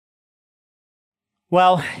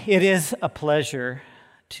Well, it is a pleasure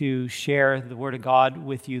to share the Word of God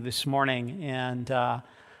with you this morning. And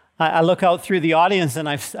I look out through the audience and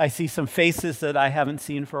I see some faces that I haven't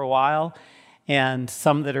seen for a while, and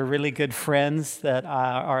some that are really good friends that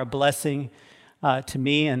are a blessing to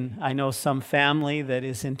me. And I know some family that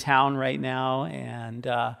is in town right now. And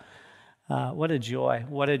what a joy!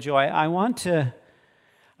 What a joy!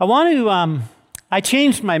 I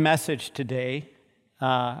changed my message today.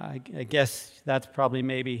 I guess that's probably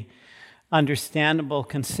maybe understandable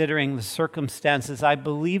considering the circumstances. I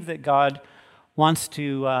believe that God wants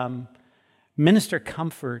to minister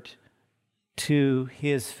comfort to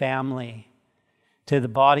His family, to the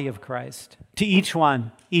body of Christ, to each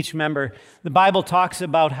one, each member. The Bible talks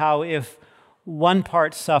about how if one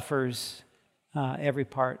part suffers, every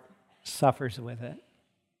part suffers with it.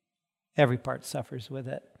 Every part suffers with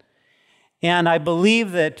it. And I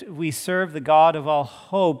believe that we serve the God of all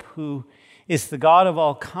hope, who is the God of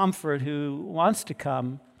all comfort, who wants to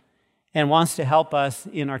come and wants to help us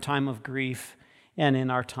in our time of grief and in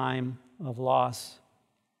our time of loss.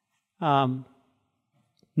 Not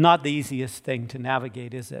the easiest thing to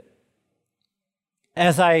navigate, is it?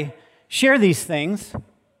 As I share these things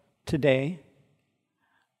today,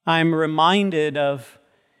 I'm reminded of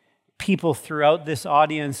people throughout this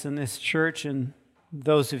audience and this church, and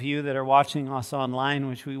those of you that are watching us online,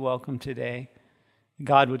 which we welcome today.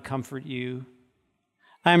 God would comfort you.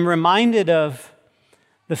 I'm reminded of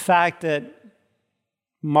the fact that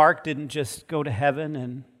Mark didn't just go to heaven,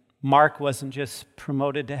 and Mark wasn't just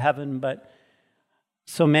promoted to heaven, but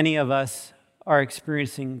so many of us are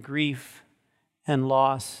experiencing grief and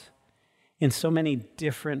loss in so many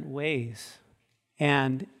different ways.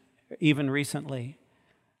 And even recently,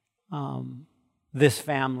 this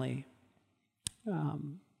family,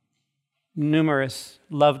 numerous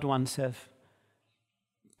loved ones have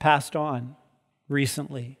passed on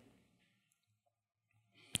recently.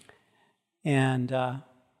 And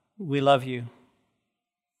we love you.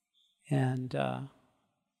 And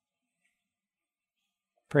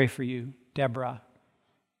pray for you, Deborah,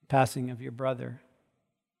 passing of your brother,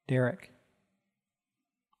 Derek.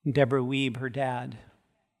 Deborah Weeb, her dad.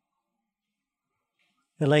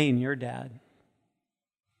 Elaine, your dad.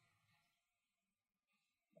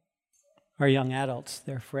 Our young adults,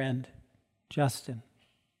 their friend, Justin.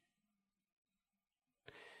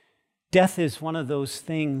 Death is one of those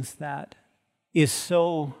things that is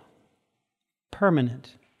so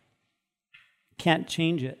permanent. Can't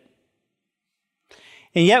change it.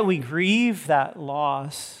 And yet we grieve that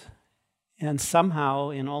loss, and somehow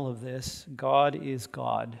in all of this, God is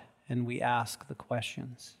God, and we ask the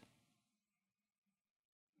questions.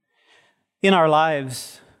 In our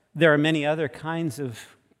lives, there are many other kinds of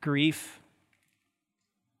grief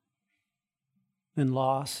and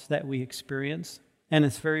loss that we experience, and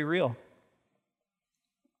it's very real.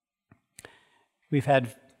 We've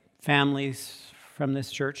had families from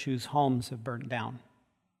this church whose homes have burned down.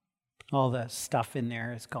 All the stuff in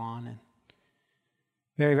there is gone, and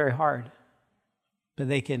very, very hard. But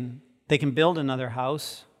they can build another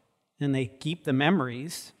house, and they keep the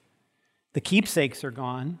memories. The keepsakes are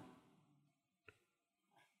gone.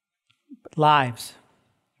 But lives,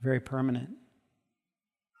 very permanent.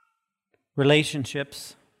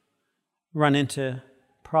 Relationships run into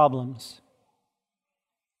problems,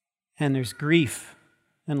 and there's grief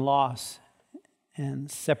and loss and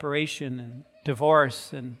separation and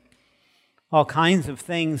divorce and all kinds of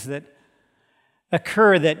things that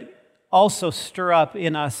occur that also stir up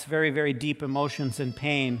in us very, very deep emotions and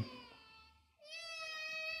pain.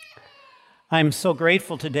 I'm so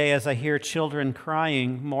grateful today as I hear children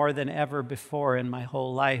crying more than ever before in my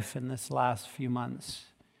whole life in this last few months.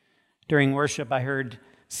 During worship, I heard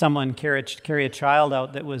someone carry a child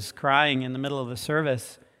out that was crying in the middle of the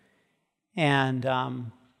service. And,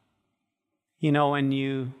 when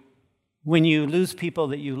you lose people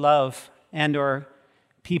that you love, and or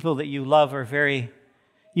people that you love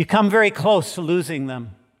you come very close to losing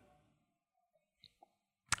them.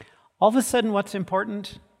 All of a sudden, what's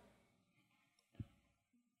important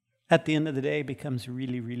at the end of the day becomes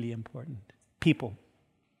really, really important. People.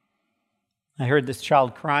 I heard this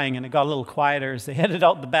child crying, and it got a little quieter as they headed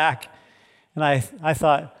out the back. And I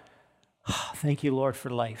thought, oh, thank you, Lord,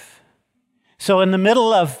 for life. So in the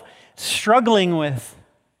middle of struggling with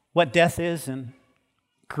what death is and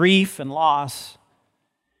grief and loss,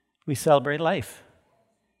 we celebrate life.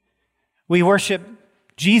 We worship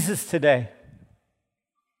Jesus today.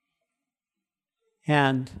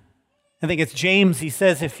 And I think it's James, he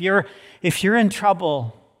says, if you're in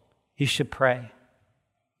trouble, you should pray.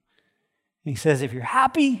 And he says, if you're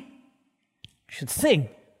happy, you should sing.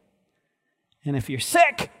 And if you're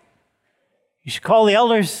sick, you should call the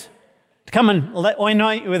elders to come and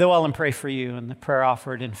anoint you with oil and pray for you. And the prayer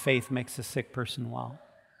offered in faith makes the sick person well.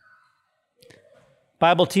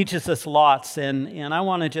 Bible teaches us lots, and I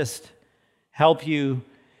want to just help you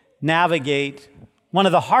navigate one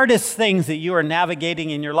of the hardest things that you are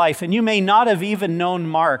navigating in your life. And you may not have even known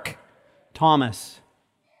Mark Thomas,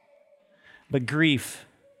 but grief.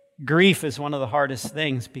 Grief is one of the hardest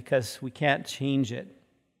things because we can't change it.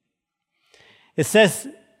 It says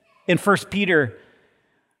in 1 Peter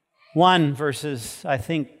 1, verses, I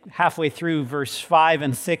think halfway through verse 5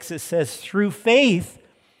 and 6, it says, through faith,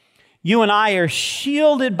 you and I are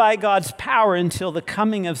shielded by God's power until the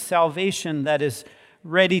coming of salvation that is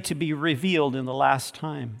ready to be revealed in the last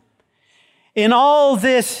time. In all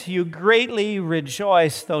this you greatly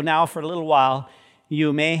rejoice, though now for a little while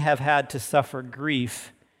you may have had to suffer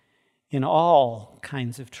grief in all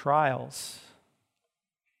kinds of trials.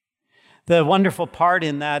 The wonderful part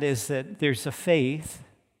in that is that there's a faith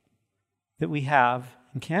that we have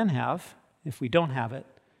and can have if we don't have it,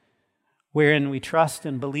 wherein we trust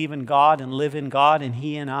and believe in God and live in God and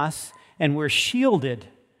He in us, and we're shielded,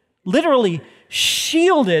 literally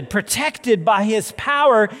shielded, protected by His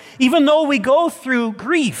power, even though we go through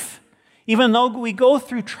grief, even though we go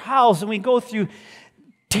through trials and we go through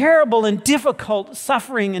terrible and difficult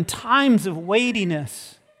suffering and times of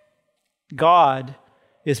weightiness. God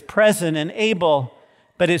is present and able,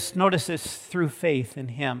 but notice it's through faith in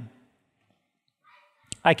Him.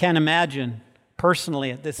 I can't imagine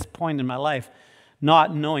personally at this point in my life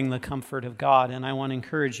not knowing the comfort of God, and I want to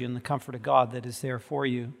encourage you in the comfort of God that is there for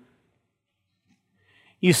you.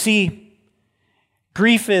 You see,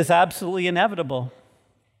 grief is absolutely inevitable.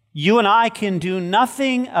 You and I can do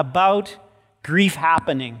nothing about grief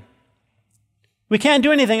happening. We can't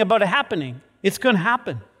do anything about it happening. It's going to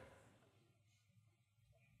happen.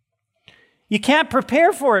 You can't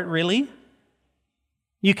prepare for it, really.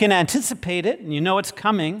 You can anticipate it, and you know it's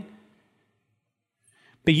coming.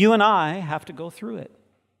 But you and I have to go through it.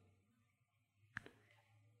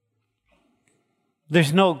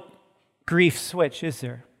 There's no grief switch, is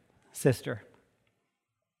there, sister?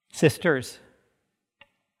 Sisters.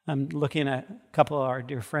 I'm looking at a couple of our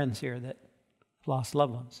dear friends here that lost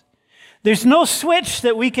loved ones. There's no switch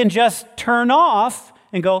that we can just turn off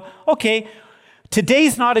and go, okay,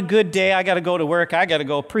 today's not a good day. I got to go to work. I got to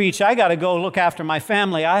go preach. I got to go look after my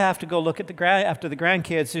family. I have to go look at after the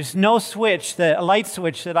grandkids. There's no switch, a light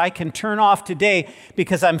switch that I can turn off today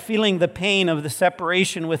because I'm feeling the pain of the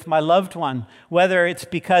separation with my loved one, whether it's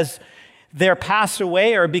because they're passed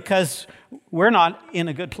away or because we're not in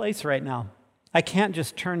a good place right now. I can't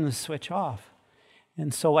just turn the switch off.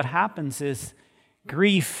 And so what happens is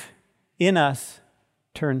grief in us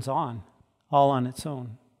turns on, all on its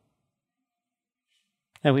own.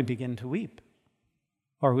 And we begin to weep,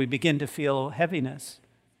 or we begin to feel heaviness.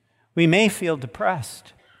 We may feel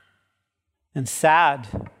depressed and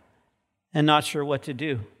sad and not sure what to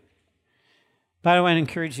do. But I want to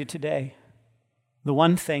encourage you today, the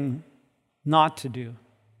one thing not to do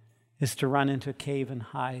is to run into a cave and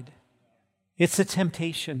hide. It's a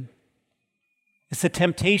temptation. It's a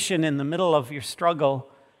temptation in the middle of your struggle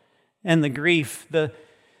and the grief.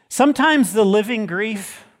 Sometimes the living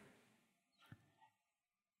grief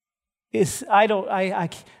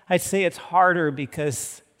I'd say it's harder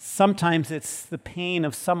because sometimes it's the pain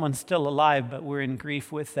of someone still alive, but we're in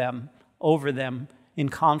grief with them, over them, in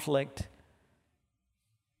conflict.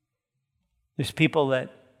 There's people that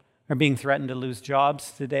are being threatened to lose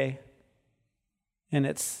jobs today, and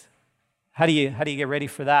it's how do you get ready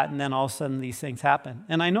for that? And then all of a sudden these things happen.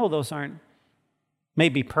 And I know those aren't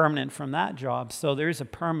maybe permanent from that job, so there's a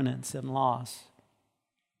permanence in loss.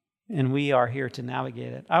 And we are here to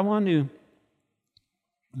navigate it. I want to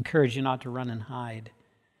encourage you not to run and hide.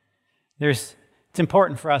 It's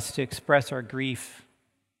important for us to express our grief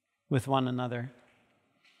with one another.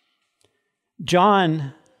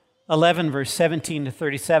 John 11, verse 17 to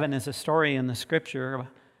 37 is a story in the scripture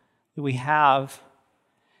that we have.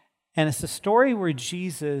 And it's a story where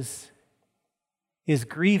Jesus is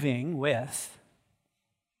grieving with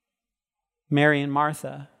Mary and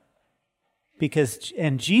Martha.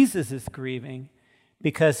 And Jesus is grieving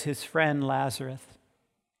because his friend Lazarus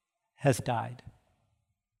has died.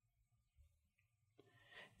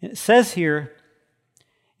 It says here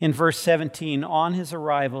in verse 17, on his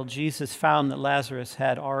arrival, Jesus found that Lazarus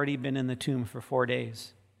had already been in the tomb for 4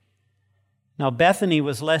 days. Now Bethany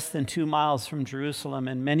was less than 2 miles from Jerusalem,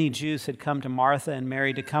 and many Jews had come to Martha and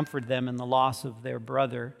Mary to comfort them in the loss of their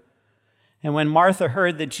brother. And when Martha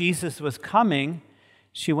heard that Jesus was coming,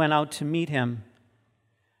 she went out to meet him,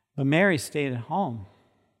 but Mary stayed at home.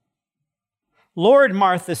 Lord,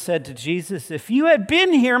 Martha said to Jesus, if you had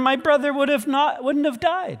been here, my brother wouldn't have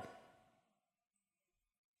died.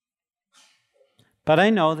 But I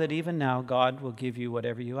know that even now God will give you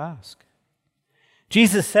whatever you ask.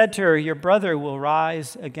 Jesus said to her, your brother will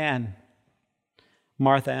rise again.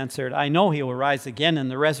 Martha answered, I know he will rise again in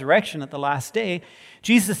the resurrection at the last day.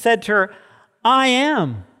 Jesus said to her, I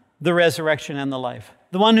am the resurrection and the life.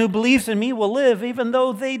 The one who believes in me will live even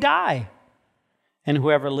though they die. And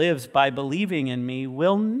whoever lives by believing in me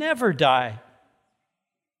will never die.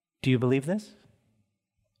 Do you believe this?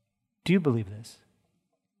 Do you believe this?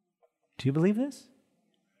 Do you believe this?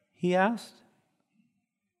 He asked.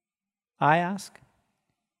 I ask.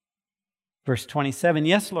 Verse 27,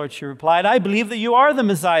 yes, Lord, she replied, I believe that you are the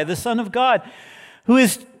Messiah, the Son of God, who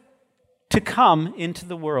is to come into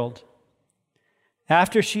the world.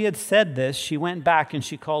 After she had said this, she went back and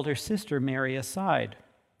she called her sister Mary aside.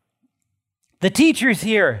 The teacher's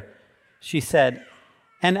here, she said,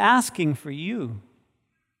 and asking for you.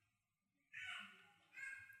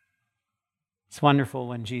 It's wonderful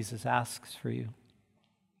when Jesus asks for you.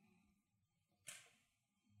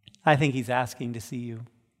 I think he's asking to see you.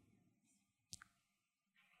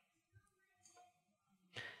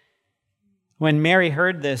 When Mary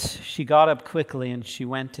heard this, she got up quickly and she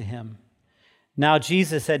went to him. Now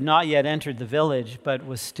Jesus had not yet entered the village, but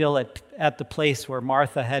was still at the place where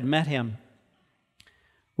Martha had met him.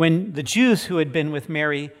 When the Jews who had been with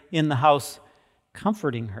Mary in the house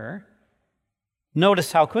comforting her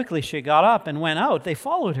noticed how quickly she got up and went out, they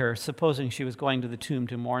followed her, supposing she was going to the tomb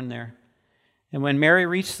to mourn there. And when Mary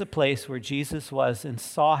reached the place where Jesus was and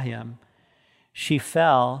saw him, she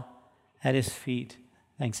fell at his feet.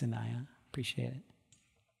 Thanks, Anaya. Appreciate it.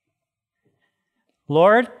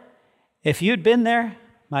 Lord, if you'd been there,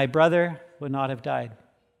 my brother would not have died.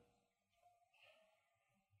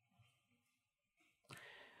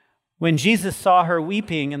 When Jesus saw her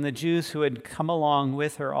weeping and the Jews who had come along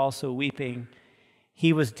with her also weeping,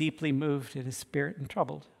 he was deeply moved in his spirit and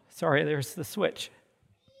troubled. Sorry, there's the switch.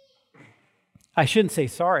 I shouldn't say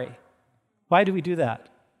sorry. Why do we do that?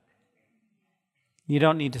 You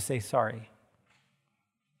don't need to say sorry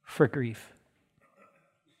for grief.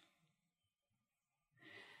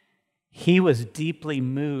 He was deeply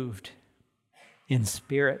moved in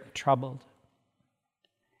spirit, troubled.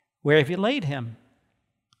 Where have you laid him?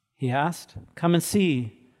 He asked. Come and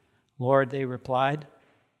see, Lord, they replied.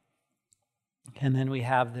 And then we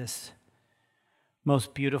have this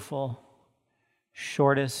most beautiful,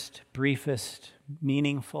 shortest, briefest,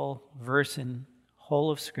 meaningful verse in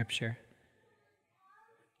whole of Scripture.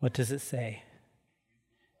 What does it say?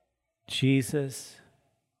 Jesus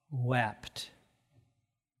wept.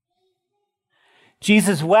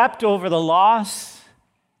 Jesus wept over the loss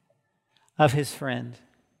of his friend.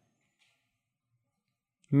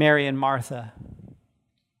 Mary and Martha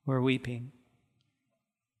were weeping.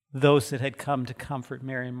 Those that had come to comfort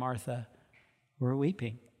Mary and Martha were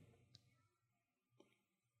weeping.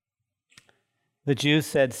 The Jews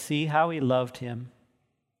said, see how he loved him.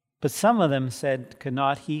 But some of them said, could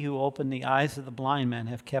not he who opened the eyes of the blind man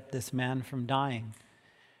have kept this man from dying?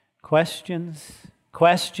 Questions,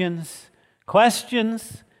 questions,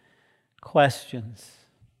 questions, questions.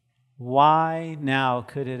 Why now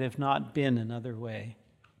could it have not been another way?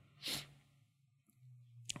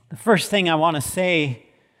 The first thing I want to say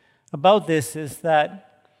about this is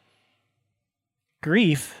that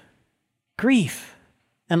grief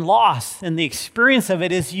and loss and the experience of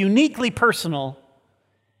it is uniquely personal.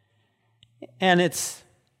 And it's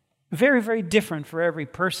very, very different for every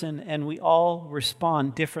person, and we all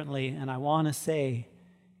respond differently. And I want to say,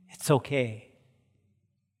 it's okay.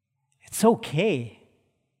 It's okay.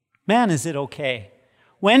 Man, is it okay?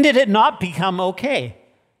 When did it not become okay?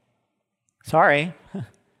 Sorry.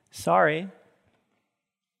 Sorry.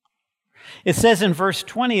 It says in verse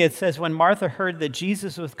 20, it says, when Martha heard that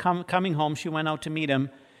Jesus was coming home, she went out to meet him.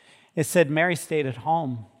 It said Mary stayed at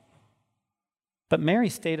home. But Mary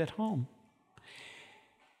stayed at home.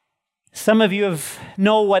 Some of you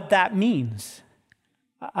know what that means.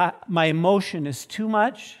 My emotion is too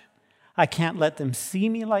much. I can't let them see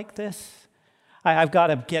me like this. I've got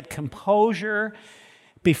to get composure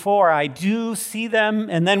before I do see them.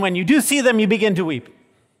 And then when you do see them, you begin to weep.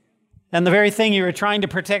 And the very thing you were trying to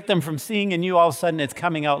protect them from seeing in you, all of a sudden it's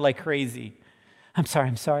coming out like crazy. I'm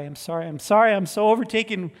sorry, I'm so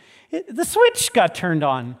overtaken. The switch got turned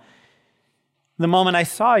on. The moment I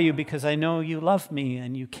saw you, because I know you love me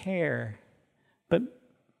and you care. But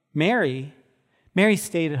Mary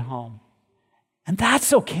stayed at home. And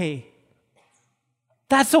that's okay.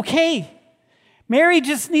 That's okay. Mary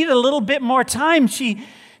just needed a little bit more time. She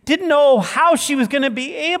didn't know how she was going to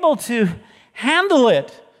be able to handle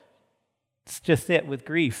it. It's just it with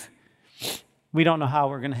grief. We don't know how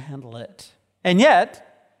we're going to handle it. And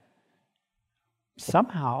yet,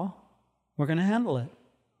 somehow, we're going to handle it.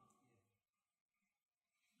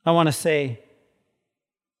 I want to say,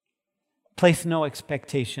 place no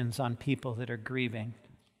expectations on people that are grieving.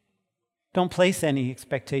 Don't place any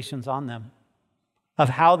expectations on them of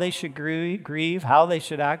how they should grieve, how they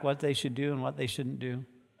should act, what they should do, and what they shouldn't do.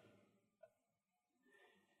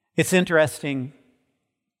 It's interesting.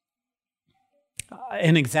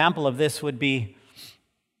 An example of this would be,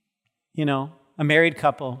 a married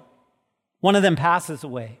couple. One of them passes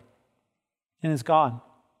away and is gone.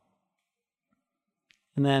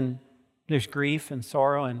 And then there's grief and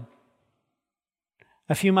sorrow, and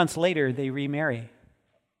a few months later, they remarry.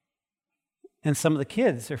 And some of the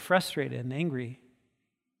kids are frustrated and angry,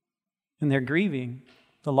 and they're grieving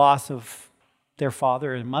the loss of their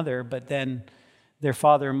father and mother, but then their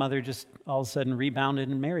father and mother just all of a sudden rebounded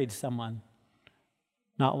and married someone,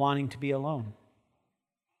 not wanting to be alone.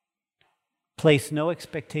 Place no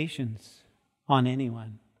expectations on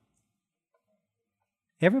anyone.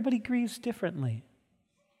 Everybody grieves differently.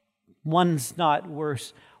 One's not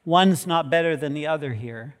worse, one's not better than the other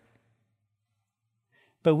here.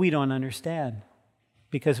 But we don't understand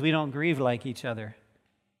because we don't grieve like each other.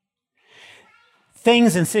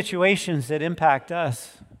 Things and situations that impact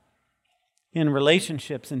us in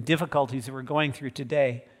relationships and difficulties that we're going through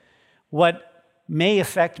today, what may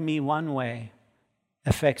affect me one way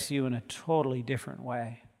affects you in a totally different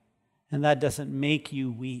way. And that doesn't make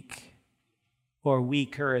you weak or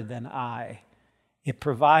weaker than I. It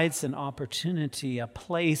provides an opportunity, a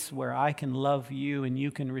place where I can love you and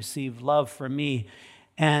you can receive love from me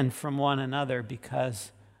and from one another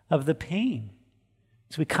because of the pain.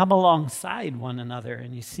 So we come alongside one another,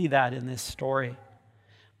 and you see that in this story.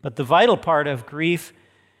 But the vital part of grief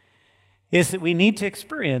is that we need to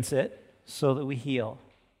experience it so that we heal.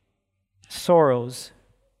 Sorrows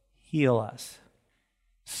heal us.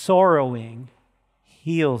 Sorrowing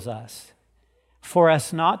heals us. For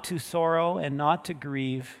us not to sorrow and not to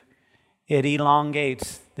grieve, it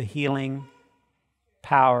elongates the healing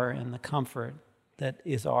power and the comfort that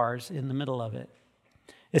is ours in the middle of it.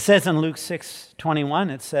 It says in Luke 6:21,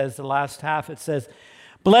 it says, the last half, it says,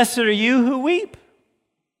 "Blessed are you who weep,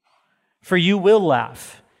 for you will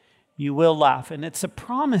laugh." You will laugh. And it's a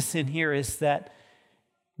promise in here is that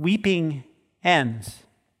weeping ends.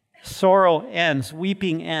 Sorrow ends.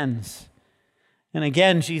 Weeping ends. And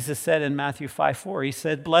again, Jesus said in Matthew 5:4, he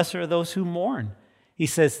said, "Blessed are those who mourn." He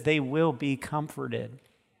says they will be comforted.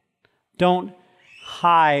 Don't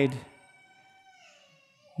hide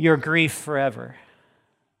your grief forever.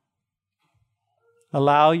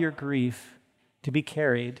 Allow your grief to be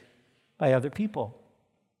carried by other people.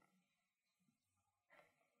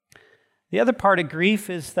 The other part of grief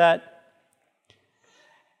is that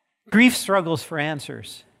grief struggles for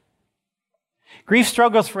answers. Grief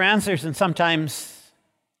struggles for answers, and sometimes,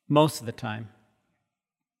 most of the time,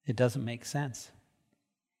 it doesn't make sense.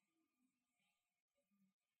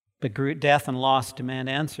 But death and loss demand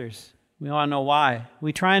answers. We want to know why.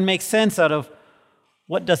 We try and make sense out of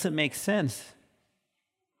what doesn't make sense.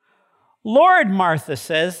 "Lord," Martha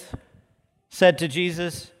said to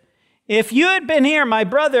Jesus, "if you had been here, my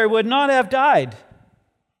brother would not have died."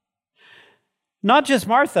 Not just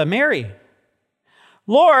Martha, Mary.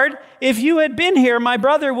 "Lord, if you had been here, my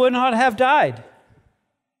brother would not have died."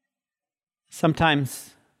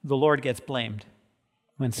 Sometimes the Lord gets blamed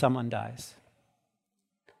when someone dies.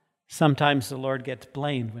 Sometimes the Lord gets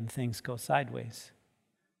blamed when things go sideways.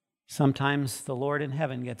 Sometimes the Lord in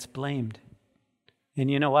heaven gets blamed. And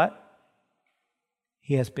you know what?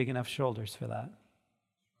 He has big enough shoulders for that.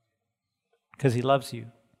 Because he loves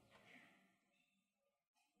you.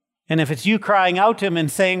 And if it's you crying out to him and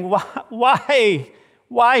saying, why?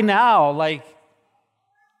 Why now?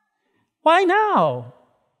 Why now?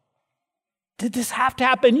 Did this have to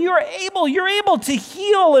happen? You're able to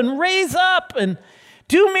heal and raise up and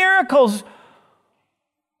do miracles.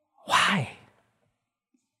 Why?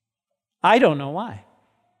 I don't know why.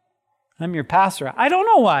 I'm your pastor. I don't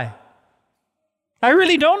know why. I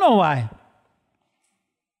really don't know why.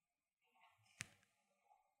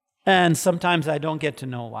 And sometimes I don't get to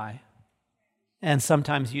know why. And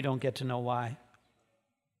sometimes you don't get to know why.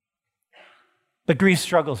 But grief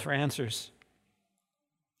struggles for answers.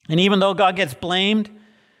 And even though God gets blamed,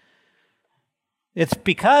 it's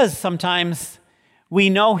because sometimes we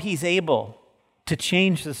know he's able to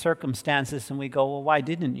change the circumstances and we go, well, why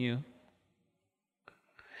didn't you?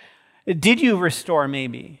 Did you restore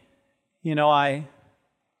maybe? You know, I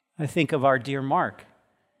think of our dear Mark.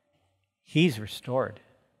 He's restored.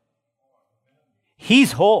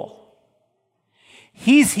 He's whole.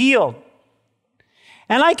 He's healed.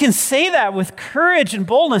 And I can say that with courage and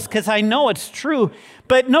boldness because I know it's true.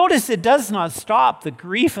 But notice it does not stop the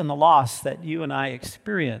grief and the loss that you and I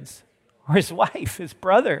experience, or his wife, his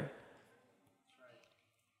brother.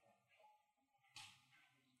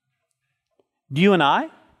 You and I,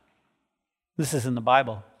 this is in the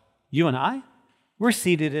Bible, you and I, we're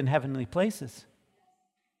seated in heavenly places.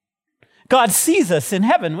 God sees us in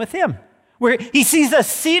heaven with him. He sees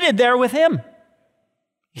us seated there with him.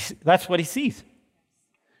 That's what he sees.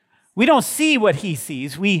 We don't see what he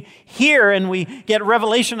sees. We hear and we get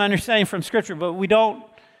revelation understanding from Scripture, but we don't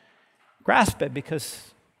grasp it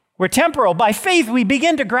because we're temporal. By faith, we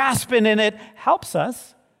begin to grasp it, and it helps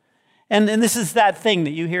us. And this is that thing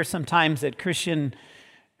that you hear sometimes at Christian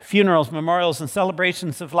funerals, memorials, and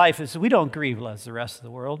celebrations of life is we don't grieve as the rest of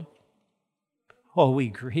the world. Oh, we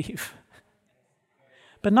grieve.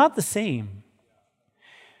 But not the same.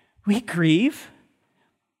 We grieve,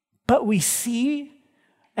 but we see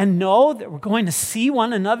and know that we're going to see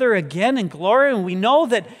one another again in glory. And we know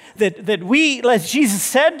that we, as Jesus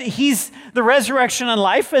said, he's the resurrection and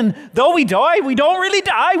life. And though we die, we don't really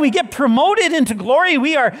die. We get promoted into glory.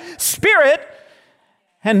 We are spirit.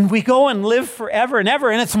 And we go and live forever and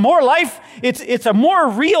ever. And it's more life. It's a more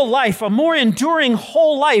real life, a more enduring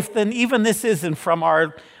whole life than even this is, and from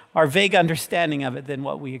our vague understanding of it than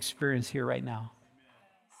what we experience here right now.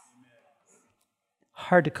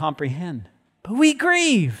 Hard to comprehend. But we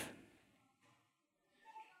grieve.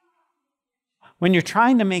 When you're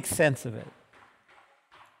trying to make sense of it,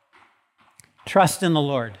 trust in the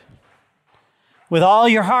Lord with all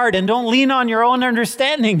your heart and don't lean on your own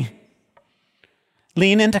understanding.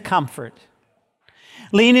 Lean into comfort.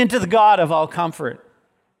 Lean into the God of all comfort.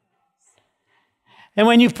 And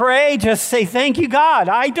when you pray, just say, thank you, God.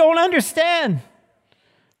 I don't understand.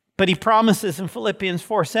 But he promises in Philippians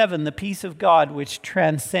 4:7, the peace of God, which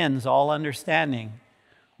transcends all understanding,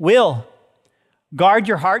 will guard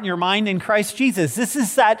your heart and your mind in Christ Jesus. This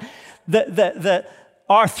is that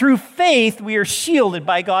through faith we are shielded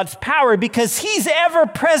by God's power because he's ever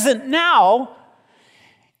present now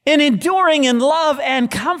and enduring in love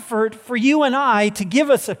and comfort for you and I to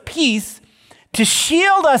give us a peace, to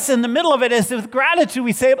shield us in the middle of it. As with gratitude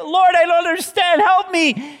we say, but Lord, I don't understand. Help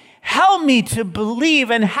me. Help me to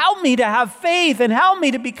believe and help me to have faith and help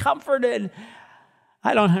me to be comforted.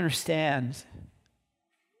 I don't understand.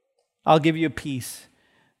 I'll give you a peace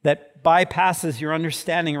that bypasses your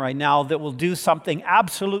understanding right now, that will do something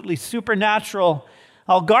absolutely supernatural.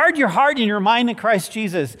 I'll guard your heart and your mind in Christ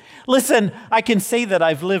Jesus. Listen, I can say that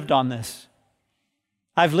I've lived on this.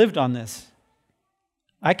 I've lived on this.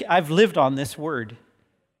 I've lived on this word.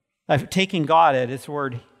 I've taken God at his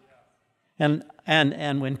word. And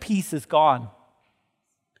when peace is gone,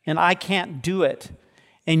 and I can't do it,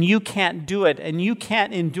 and you can't do it, and you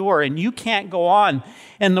can't endure, and you can't go on,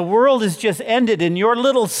 and the world is just ended, and your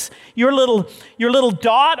little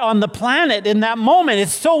dot on the planet in that moment,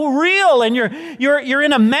 it's so real, and you're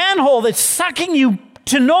in a manhole that's sucking you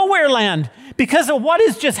to nowhere land because of what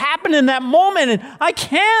has just happened in that moment, and I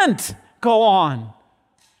can't go on.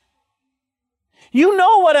 You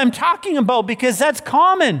know what I'm talking about because that's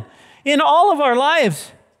common in all of our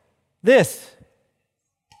lives. This,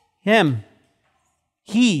 him,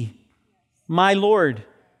 he, my Lord.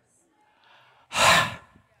 I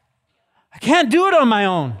can't do it on my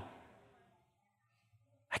own.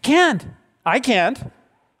 I can't.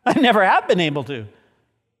 I never have been able to.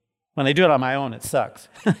 When I do it on my own, it sucks.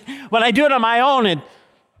 When I do it on my own,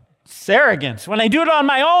 it's arrogance. When I do it on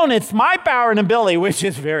my own, it's my power and ability, which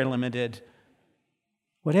is very limited.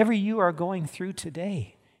 Whatever you are going through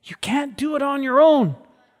today, you can't do it on your own.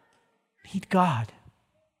 You need God.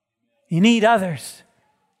 You need others.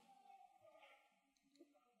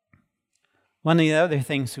 One of the other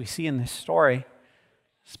things we see in this story,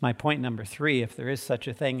 this is my point number 3, if there is such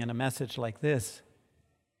a thing in a message like this,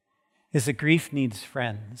 is that grief needs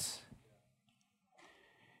friends.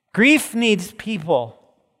 Grief needs people.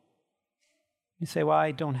 You say, well,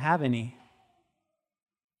 I don't have any.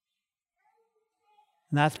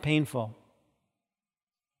 And that's painful.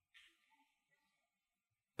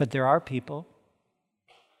 But there are people.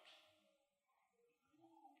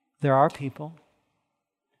 There are people.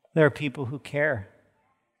 There are people who care.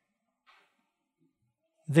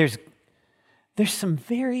 There's some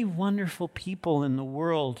very wonderful people in the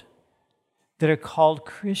world that are called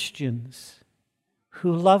Christians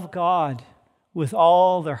who love God with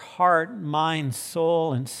all their heart, mind,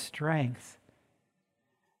 soul, and strength.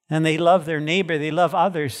 And they love their neighbor. They love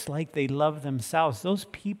others like they love themselves. Those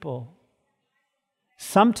people,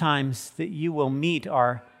 sometimes that you will meet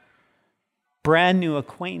are brand new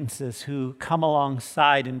acquaintances who come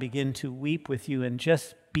alongside and begin to weep with you and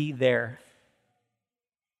just be there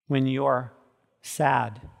when you're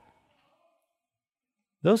sad.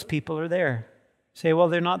 Those people are there. Say, well,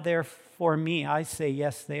 they're not there for me. I say,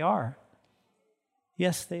 yes, they are.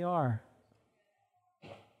 Yes, they are.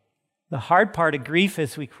 The hard part of grief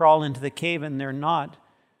is we crawl into the cave and they're not.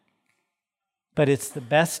 But it's the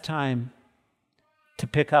best time to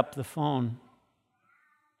pick up the phone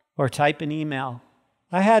or type an email.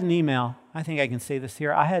 I had an email. I think I can say this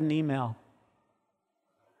here. I had an email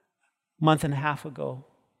a month and a half ago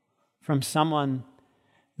from someone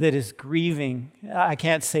that is grieving. I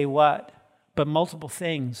can't say what, but multiple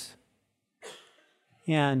things.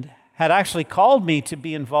 And had actually called me to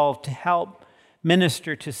be involved to help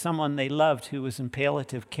minister to someone they loved who was in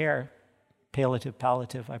palliative care.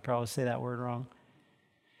 Palliative, I probably say that word wrong.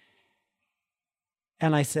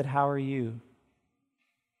 And I said, how are you?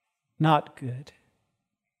 Not good.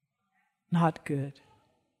 Not good.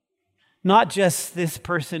 Not just this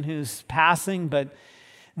person who's passing, but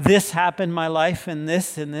this happened in my life and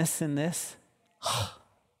this and this and this.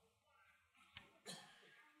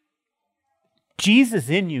 Jesus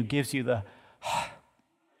in you gives you the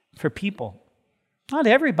for people. Not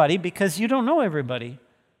everybody, because you don't know everybody.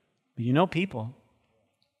 But you know people.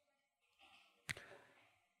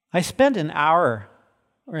 I spent an hour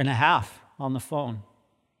or and a half on the phone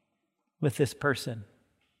with this person.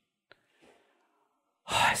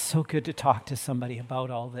 It's so good to talk to somebody about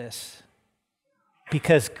all this.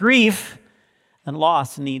 Because grief and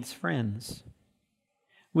loss needs friends.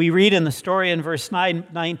 We read in the story in verse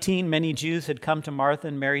 19, many Jews had come to Martha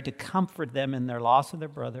and Mary to comfort them in their loss of their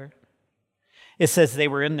brother. It says they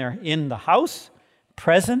were in the house,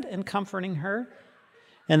 present and comforting her.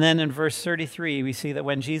 And then in verse 33, we see that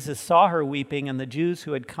when Jesus saw her weeping and the Jews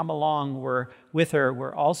who had come along with her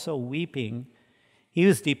were also weeping, he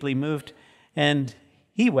was deeply moved and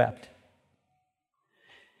he wept.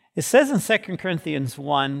 It says in 2 Corinthians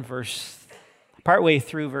 1, partway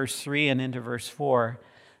through verse 3 and into verse 4,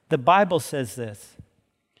 the Bible says this: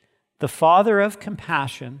 the Father of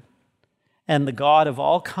compassion and the God of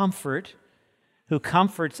all comfort, who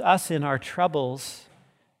comforts us in our troubles,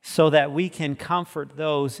 so that we can comfort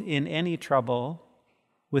those in any trouble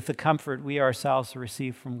with the comfort we ourselves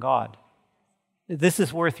receive from God. This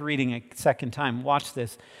is worth reading a second time. Watch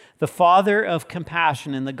this. The Father of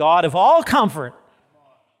compassion and the God of all comfort.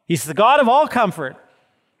 He's the God of all comfort.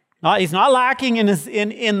 He's not lacking in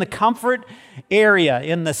the comfort area,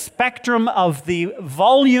 in the spectrum of the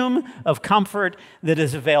volume of comfort that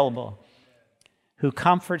is available. Who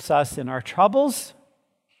comforts us in our troubles.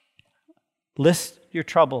 List your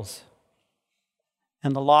troubles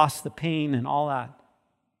and the loss, the pain, and all that.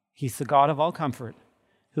 He's the God of all comfort,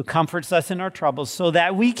 who comforts us in our troubles so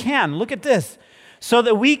that we can, look at this, so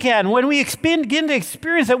that we can, when we begin to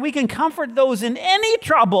experience that, we can comfort those in any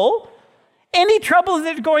trouble that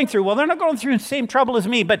they're going through. Well, they're not going through the same trouble as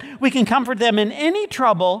me, but we can comfort them in any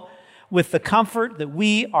trouble with the comfort that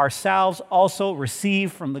we ourselves also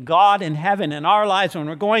receive from the God in heaven in our lives when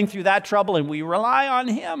we're going through that trouble and we rely on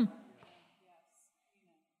Him.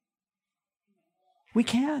 We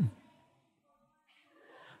can.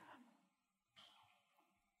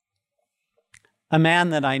 A man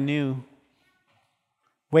that I knew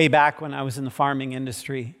way back when I was in the farming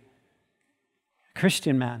industry, a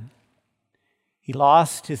Christian man, he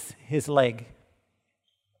lost his leg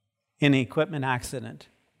in an equipment accident.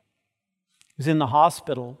 He was in the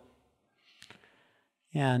hospital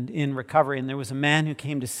and in recovery, and there was a man who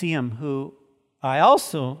came to see him who I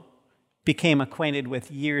also became acquainted with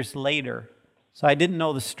years later. So I didn't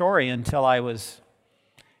know the story until I was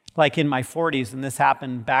like in my 40s, and this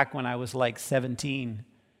happened back when I was like 17.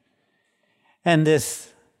 And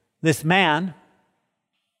this man,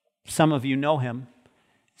 some of you know him,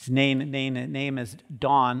 his name is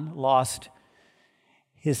Don, lost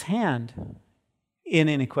his hand in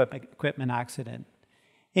an equipment accident.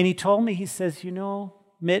 And he told me, he says, you know,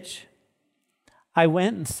 Mitch, I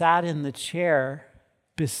went and sat in the chair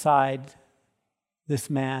beside this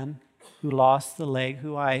man who lost the leg,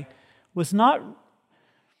 who I was not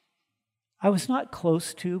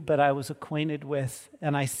close to, but I was acquainted with.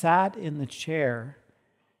 And I sat in the chair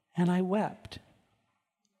and I wept.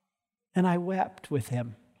 And I wept with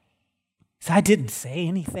him. So I didn't say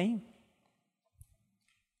anything.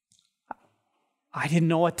 I didn't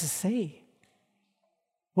know what to say.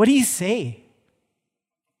 What do you say?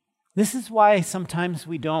 This is why sometimes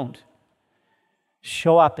we don't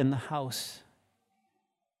show up in the house.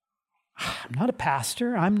 I'm not a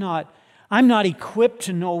pastor. I'm not equipped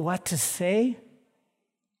to know what to say.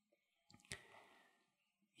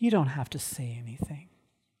 You don't have to say anything.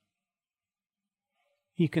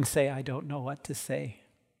 You can say, I don't know what to say.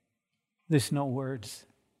 There's no words.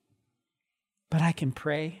 But I can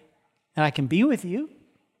pray and I can be with you.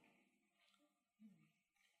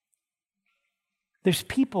 There's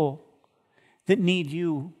people that need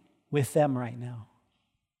you with them right now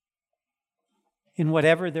in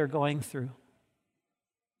whatever they're going through.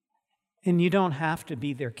 And you don't have to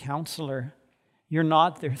be their counselor. You're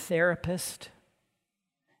not their therapist.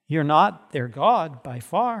 You're not their God by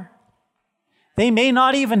far. They may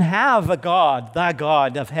not even have a God, the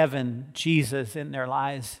God of heaven, Jesus, in their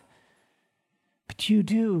lives. But you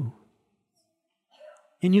do.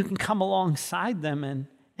 And you can come alongside them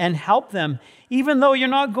and help them, even though you're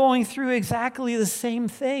not going through exactly the same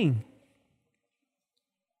thing.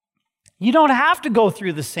 You don't have to go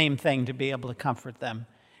through the same thing to be able to comfort them,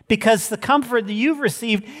 because the comfort that you've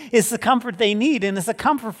received is the comfort they need, and it's a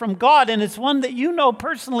comfort from God, and it's one that you know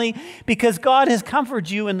personally because God has comforted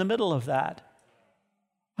you in the middle of that.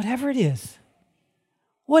 Whatever it is,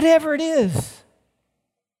 whatever it is,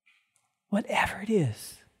 whatever it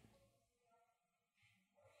is.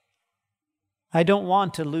 I don't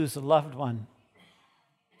want to lose a loved one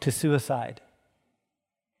to suicide.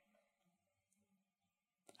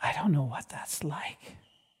 I don't know what that's like.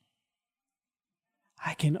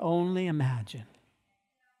 I can only imagine.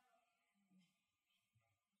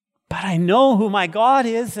 But I know who my God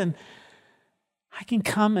is, and I can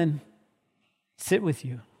come and sit with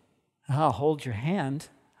you. I'll hold your hand.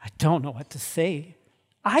 I don't know what to say.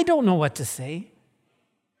 I don't know what to say.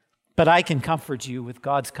 But I can comfort you with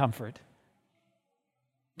God's comfort.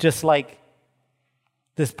 Just like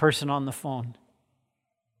this person on the phone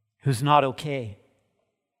who's not okay.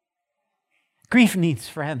 Grief needs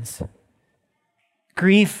friends.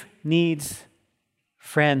 Grief needs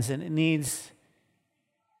friends, and it needs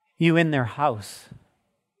you in their house.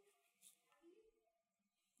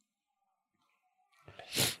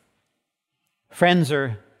 Friends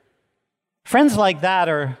like that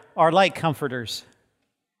are like comforters.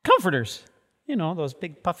 Comforters. You know, those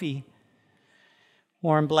big puffy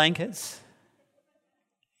warm blankets,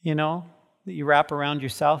 that you wrap around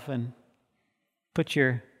yourself and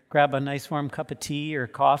grab a nice warm cup of tea or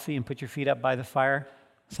coffee and put your feet up by the fire.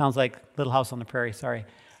 Sounds like Little House on the Prairie, sorry.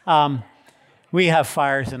 We have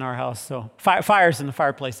fires in our house, so fires in the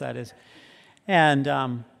fireplace, that is.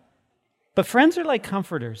 And but friends are like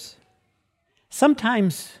comforters.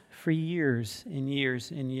 Sometimes for years and years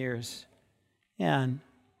and years. And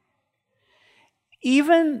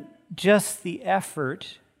even just the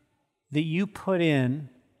effort that you put in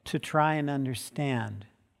to try and understand,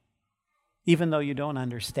 even though you don't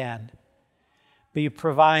understand, but you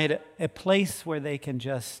provide a place where they can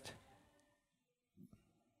just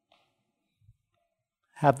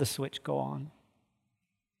have the switch go on,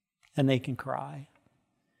 and they can cry,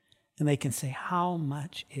 and they can say how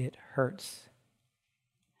much it hurts.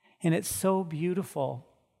 And it's so beautiful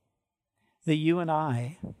that you and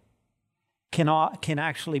I can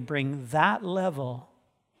actually bring that level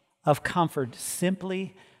of comfort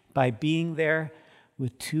simply by being there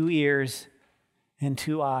with 2 ears and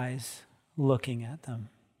 2 eyes looking at them.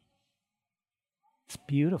 It's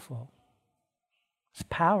beautiful. It's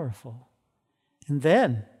powerful.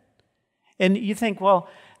 And you think, well,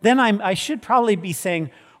 then I should probably be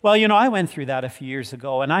saying, well, I went through that a few years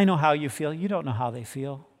ago, and I know how you feel. You don't know how they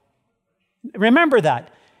feel. Remember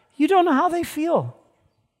that. You don't know how they feel.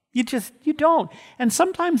 You don't. And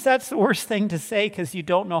sometimes that's the worst thing to say, because you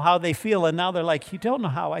don't know how they feel. And now they're like, you don't know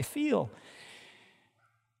how I feel.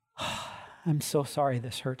 I'm so sorry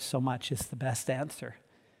this hurts so much is the best answer.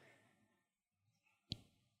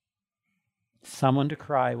 Someone to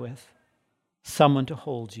cry with. Someone to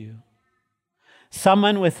hold you.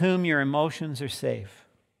 Someone with whom your emotions are safe.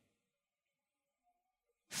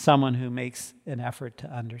 Someone who makes an effort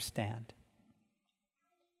to understand.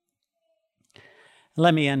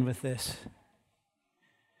 Let me end with this.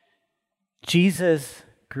 Jesus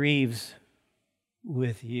grieves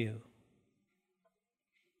with you.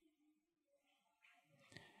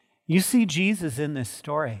 You see Jesus in this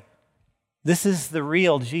story. This is the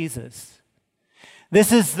real Jesus.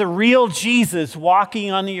 This is the real Jesus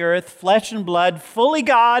walking on the earth, flesh and blood, fully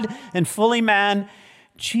God and fully man.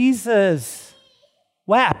 Jesus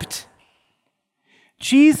wept.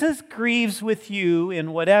 Jesus grieves with you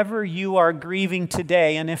in whatever you are grieving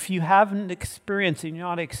today. And if you haven't experienced and you're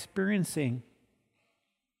not experiencing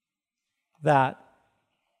that,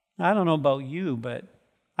 I don't know about you, but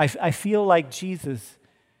I feel like Jesus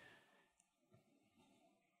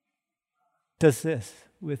does this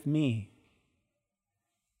with me.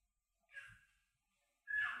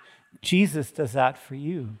 Jesus does that for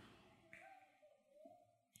you.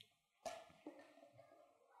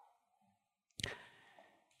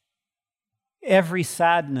 Every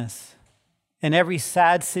sadness and every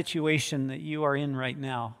sad situation that you are in right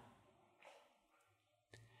now,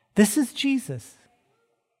 this is Jesus.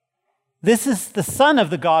 This is the Son of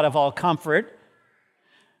the God of all comfort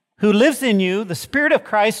who lives in you, the Spirit of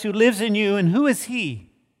Christ who lives in you. And who is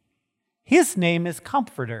He? His name is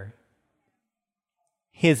Comforter.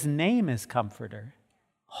 His name is Comforter.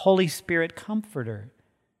 Holy Spirit Comforter.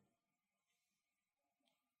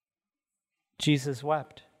 Jesus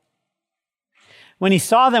wept. When He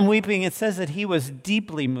saw them weeping, it says that He was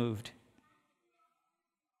deeply moved.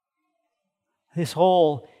 His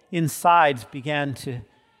whole insides began to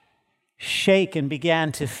shake and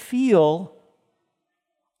began to feel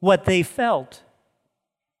what they felt.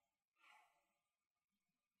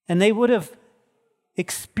 And they would have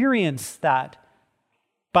experienced that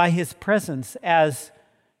by His presence as,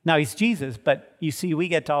 now He's Jesus, but you see, we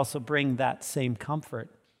get to also bring that same comfort.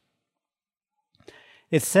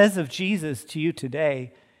 It says of Jesus to you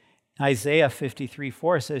today, Isaiah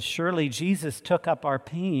 53:4 says, surely Jesus took up our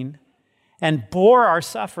pain and bore our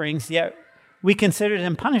sufferings, yet we considered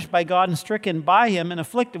Him punished by God and stricken by Him and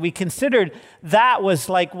afflicted. We considered that was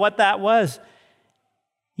like what that was.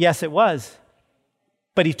 Yes, it was.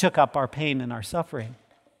 But He took up our pain and our suffering,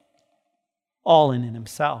 all in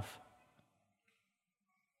Himself.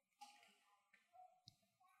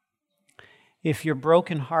 If you're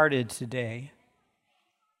brokenhearted today,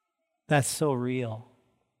 that's so real,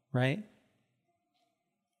 right?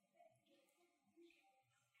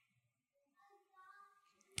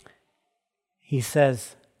 He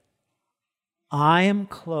says, I am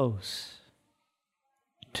close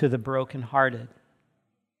to the brokenhearted,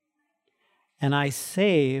 and I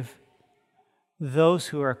save those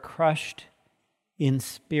who are crushed in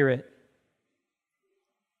spirit.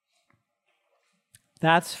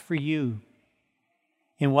 That's for you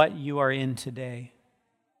in what you are in today.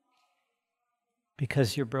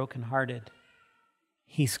 Because you're brokenhearted.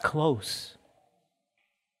 He's close.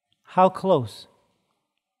 How close?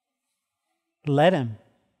 Let Him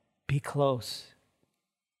be close.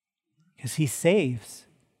 Because He saves.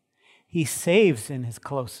 He saves in His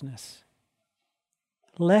closeness.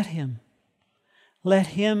 Let Him. Let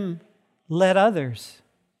Him let others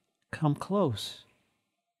come close.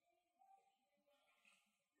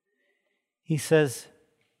 He says,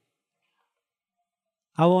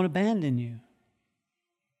 I won't abandon you.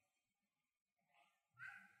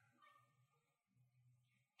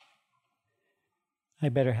 I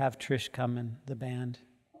better have Trish come and the band.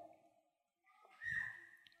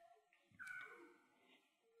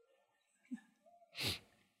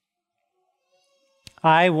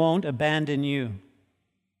 I won't abandon you.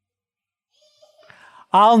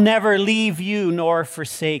 I'll never leave you nor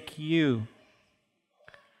forsake you.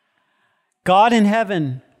 God in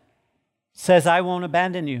heaven says, I won't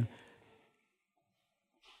abandon you.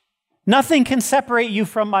 Nothing can separate you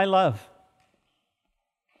from my love.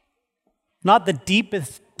 Not the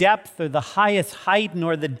deepest depth or the highest height,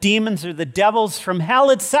 nor the demons or the devils from hell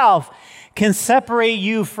itself can separate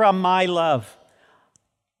you from my love.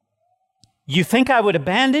 You think I would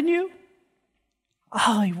abandon you?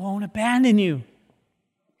 Oh, I won't abandon you.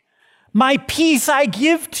 My peace I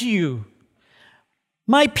give to you.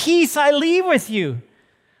 My peace I leave with you.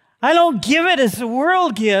 I don't give it as the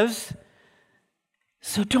world gives.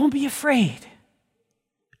 So don't be afraid.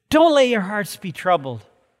 Don't let your hearts be troubled.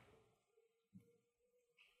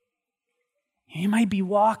 You might be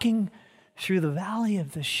walking through the valley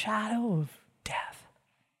of the shadow of death,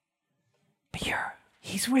 but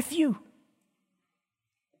He's with you.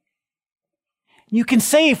 You can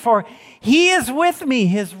say, for He is with me,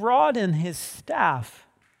 His rod and His staff,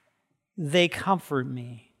 they comfort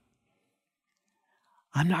me.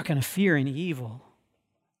 I'm not going to fear any evil.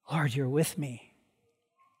 Lord, you're with me.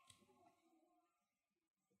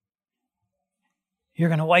 You're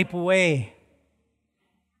going to wipe away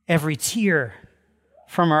every tear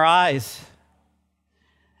from our eyes.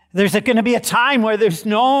 There's going to be a time where there's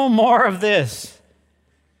no more of this.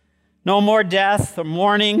 No more death or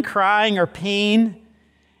mourning, crying or pain.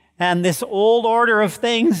 And this old order of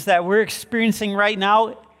things that we're experiencing right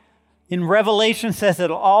now in Revelation says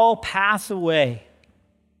it'll all pass away.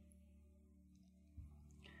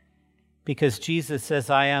 Because Jesus says,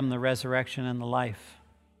 I am the resurrection and the life.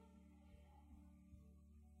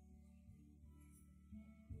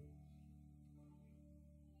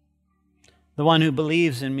 The one who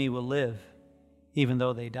believes in me will live, even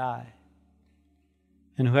though they die.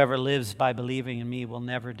 And whoever lives by believing in me will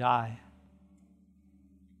never die.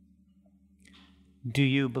 Do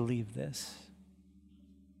you believe this?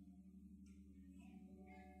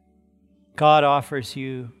 God offers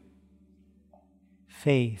you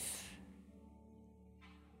faith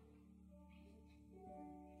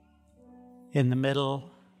in the middle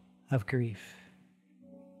of grief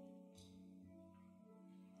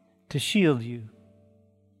to shield you.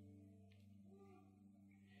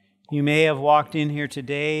 You may have walked in here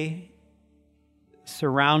today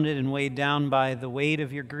surrounded and weighed down by the weight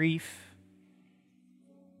of your grief.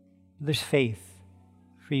 There's faith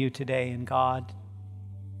for you today in God.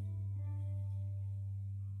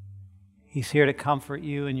 He's here to comfort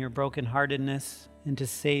you in your brokenheartedness and to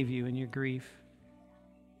save you in your grief.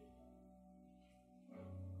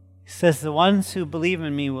 He says, the ones who believe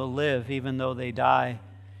in me will live even though they die.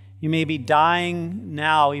 You may be dying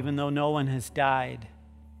now even though no one has died.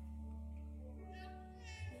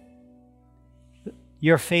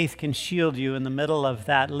 Your faith can shield you in the middle of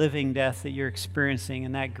that living death that you're experiencing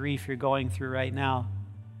and that grief you're going through right now.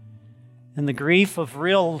 And the grief of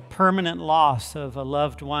real permanent loss of a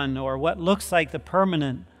loved one, or what looks like the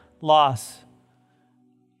permanent loss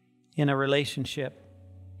in a relationship.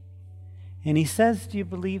 And he says, do you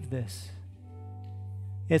believe this?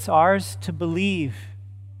 It's ours to believe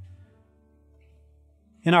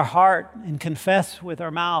in our heart and confess with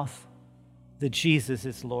our mouth that Jesus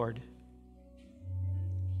is Lord.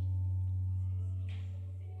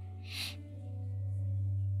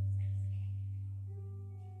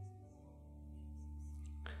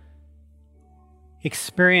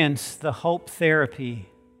 Experience the hope therapy.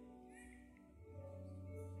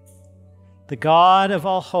 The God of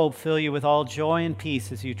all hope fill you with all joy and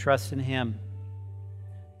peace as you trust in Him,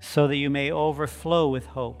 so that you may overflow with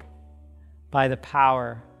hope by the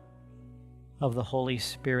power of the Holy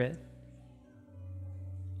Spirit.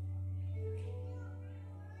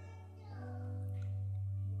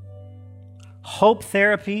 Hope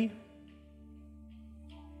therapy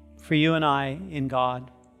for you and I in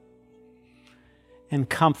God. And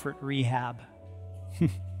comfort rehab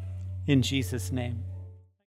in Jesus' name.